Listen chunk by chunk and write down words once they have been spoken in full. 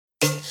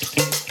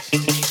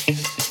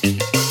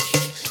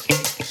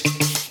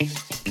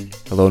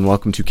Hello and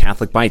welcome to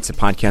Catholic Bites, a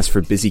podcast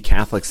for busy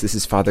Catholics. This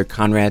is Father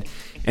Conrad,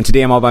 and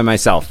today I'm all by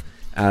myself.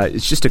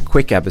 It's just a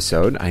quick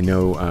episode. I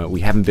know we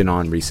haven't been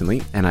on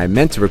recently, and I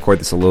meant to record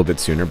this a little bit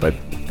sooner, but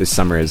this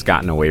summer has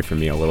gotten away from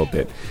me a little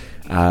bit.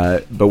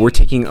 But we're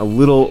taking a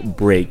little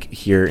break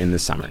here in the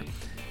summer.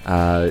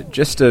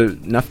 Just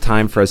enough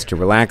time for us to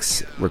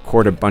relax,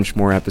 record a bunch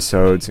more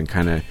episodes, and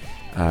kind of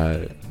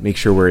make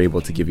sure we're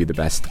able to give you the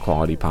best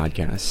quality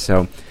podcast.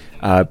 So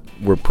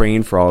we're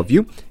praying for all of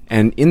you.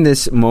 And in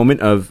this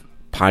moment of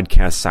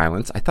podcast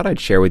silence, I thought I'd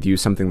share with you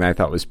something that I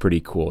thought was pretty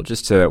cool,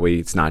 just so that way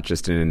it's not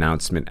just an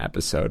announcement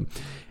episode.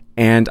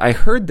 And I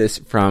heard this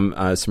from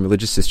some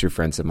religious sister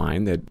friends of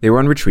mine, that they were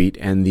on retreat,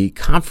 and the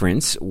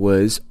conference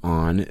was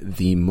on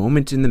the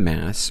moment in the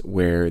Mass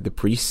where the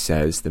priest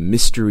says the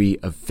mystery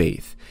of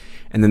faith.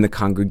 And then the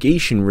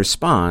congregation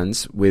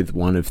responds with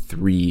one of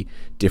three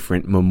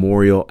different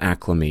memorial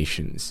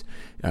acclamations.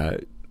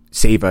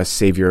 Save us,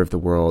 Savior of the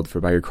world,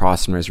 for by your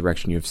cross and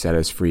resurrection you have set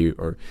us free,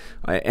 or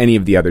any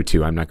of the other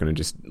two. I'm not going to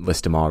just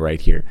list them all right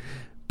here.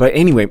 But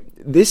anyway,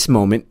 this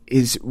moment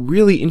is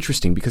really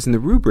interesting because in the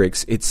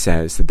rubrics it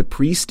says that the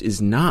priest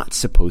is not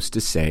supposed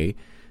to say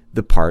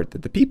the part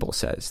that the people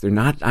says.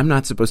 I'm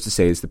not supposed to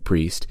say as the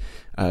priest,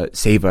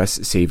 save us,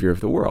 Savior of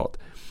the world.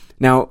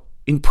 Now,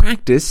 in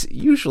practice,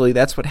 usually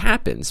that's what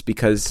happens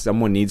because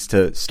someone needs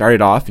to start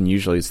it off, and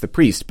usually it's the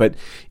priest. But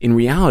in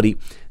reality,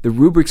 the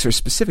rubrics are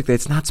specific that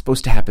it's not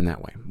supposed to happen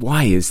that way.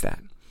 Why is that?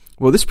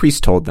 Well, this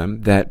priest told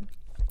them that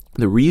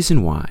the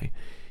reason why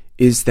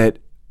is that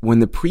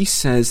when the priest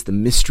says the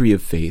mystery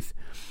of faith,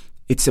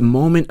 it's a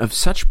moment of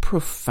such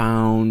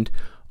profound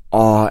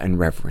awe and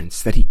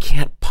reverence that he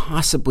can't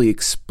possibly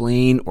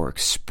explain or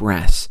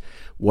express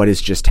what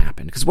has just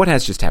happened. Because what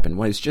has just happened?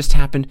 What has just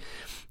happened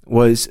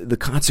was the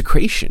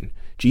consecration.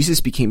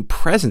 Jesus became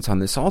present on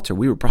this altar.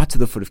 We were brought to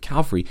the foot of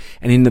Calvary,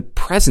 and in the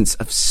presence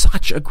of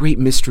such a great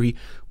mystery,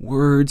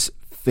 words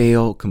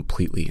fail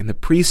completely, and the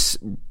priests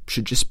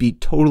should just be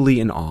totally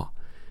in awe,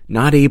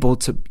 not able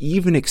to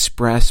even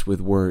express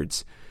with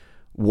words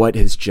what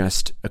has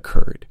just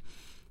occurred.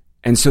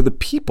 And so the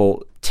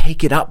people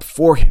take it up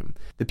for him.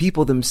 The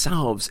people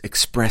themselves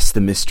express the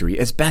mystery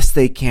as best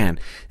they can,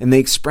 and they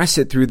express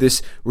it through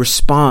this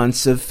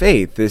response of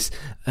faith, this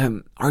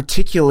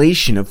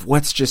articulation of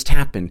what's just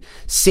happened.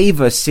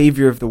 Save us,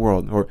 Savior of the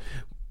world, or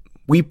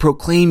we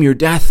proclaim your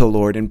death, O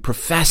Lord, and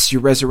profess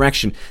your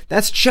resurrection.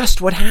 That's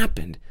just what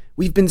happened.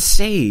 We've been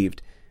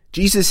saved.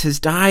 Jesus has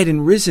died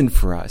and risen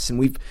for us, and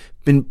we've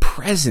been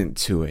present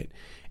to it.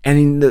 And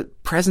in the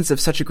presence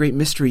of such a great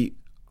mystery,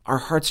 our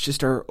hearts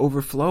just are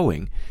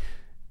overflowing.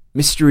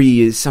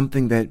 Mystery is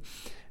something that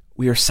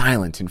we are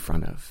silent in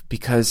front of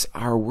because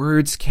our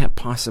words can't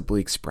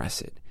possibly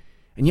express it.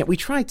 And yet we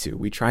try to.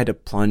 We try to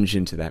plunge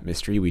into that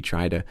mystery. We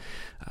try to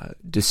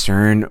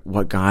discern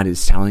what God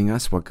is telling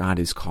us, what God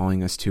is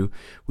calling us to.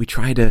 We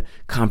try to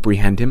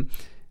comprehend him,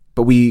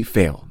 but we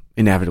fail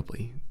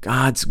inevitably.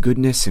 God's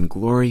goodness and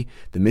glory,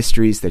 the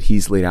mysteries that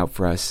he's laid out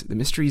for us, the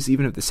mysteries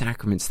even of the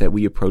sacraments that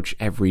we approach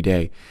every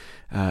day,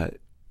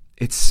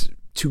 it's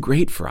too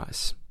great for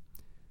us.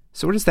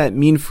 So what does that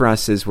mean for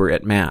us as we're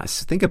at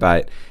Mass? Think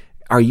about it.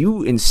 Are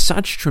you in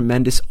such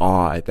tremendous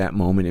awe at that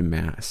moment in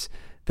Mass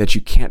that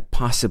you can't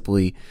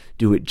possibly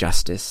do it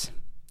justice,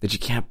 that you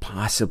can't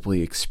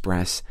possibly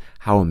express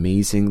how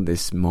amazing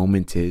this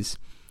moment is?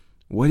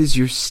 What is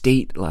your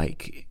state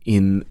like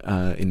in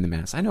the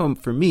Mass? I know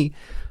for me,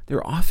 there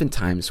are often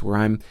times where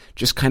I'm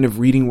just kind of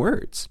reading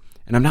words,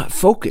 and I'm not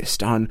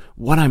focused on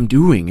what I'm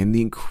doing and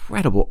the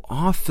incredible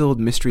awe-filled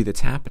mystery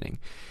that's happening.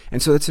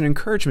 And so it's an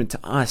encouragement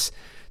to us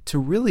to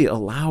really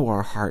allow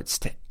our hearts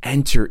to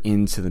enter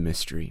into the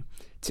mystery,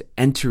 to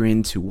enter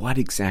into what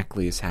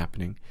exactly is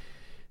happening.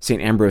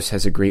 St. Ambrose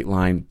has a great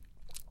line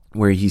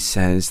where he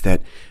says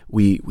that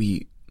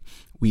we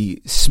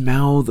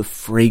smell the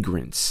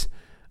fragrance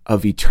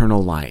of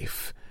eternal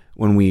life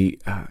when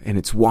and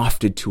it's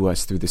wafted to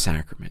us through the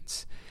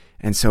sacraments.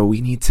 And so we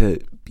need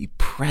to be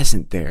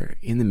present there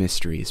in the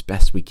mystery as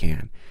best we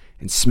can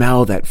and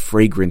smell that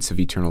fragrance of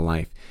eternal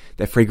life,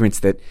 that fragrance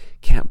that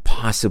can't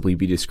possibly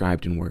be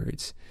described in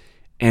words.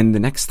 And the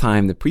next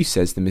time the priest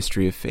says the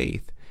mystery of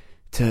faith,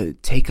 to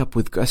take up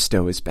with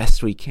gusto as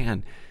best we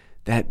can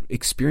that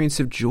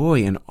experience of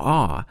joy and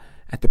awe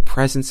at the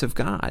presence of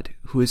God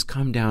who has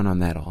come down on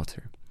that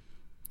altar.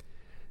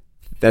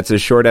 That's a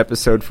short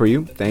episode for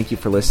you. Thank you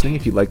for listening.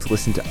 If you'd like to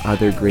listen to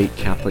other great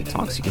Catholic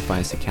talks, you can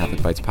find us at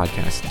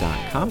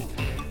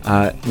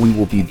CatholicBitesPodcast.com. We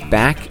will be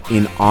back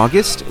in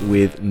August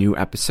with new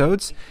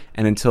episodes.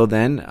 And until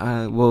then,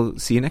 we'll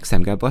see you next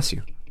time. God bless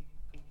you.